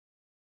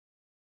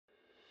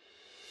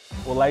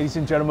Well, ladies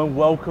and gentlemen,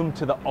 welcome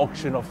to the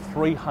auction of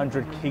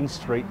 300 King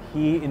Street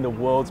here in the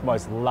world's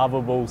most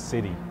lovable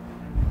city.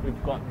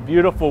 We've got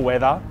beautiful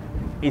weather.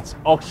 It's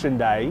auction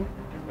day.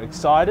 We're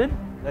excited.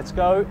 Let's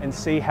go and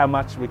see how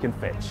much we can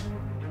fetch.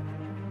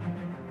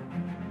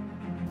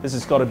 This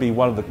has got to be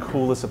one of the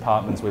coolest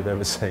apartments we've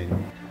ever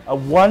seen. A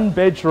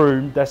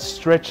one-bedroom that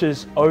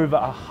stretches over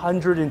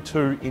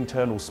 102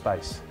 internal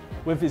space.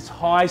 With its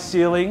high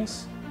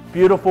ceilings,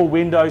 beautiful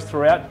windows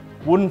throughout,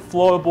 wooden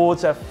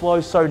floorboards that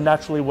flow so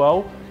naturally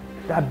well.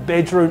 That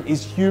bedroom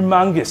is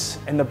humongous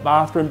and the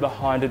bathroom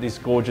behind it is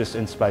gorgeous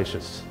and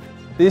spacious.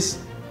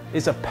 This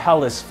is a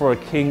palace for a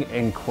king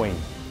and queen.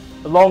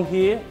 Along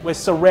here, we're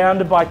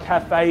surrounded by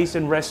cafes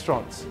and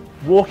restaurants.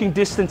 Walking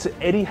distance to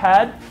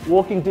Etihad,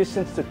 walking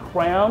distance to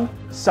Crown,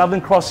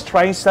 Southern Cross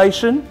train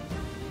station.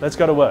 Let's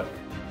go to work.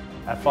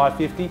 At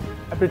 $550,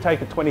 happy to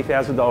take a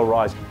 $20,000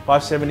 rise.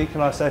 $570,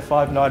 can I say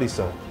 $590,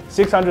 sir?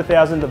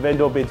 $600,000, the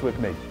vendor bids with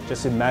me.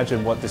 Just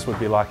imagine what this would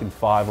be like in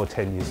 5 or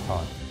 10 years'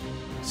 time.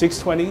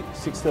 $620,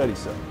 $630,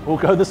 sir. We'll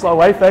go the slow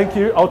way, thank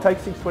you. I'll take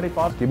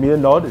 $625. Give me a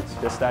nod, it's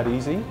just that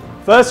easy.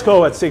 First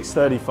call at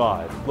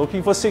 $635.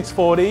 Looking for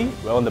 $640,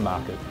 we're on the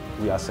market.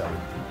 We are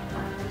selling.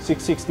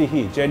 $660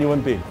 here,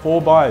 genuine bid.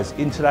 4 buyers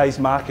in today's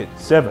market.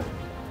 7,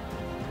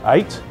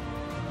 8,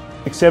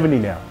 $670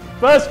 now.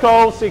 First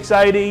call,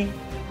 $680.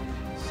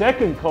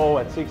 Second call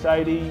at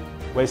 $680.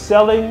 We're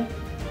selling,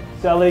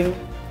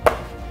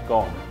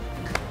 gone.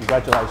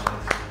 Congratulations.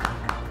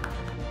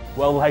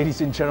 Well,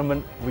 ladies and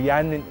gentlemen,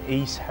 Lien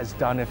East has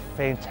done a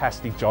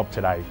fantastic job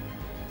today.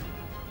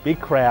 Big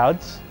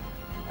crowds.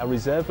 Our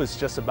reserve was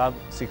just above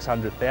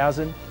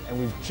 600,000 and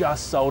we've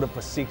just sold it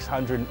for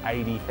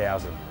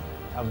 680,000.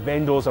 Our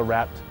vendors are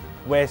wrapped.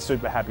 We're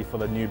super happy for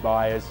the new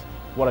buyers.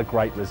 What a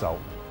great result.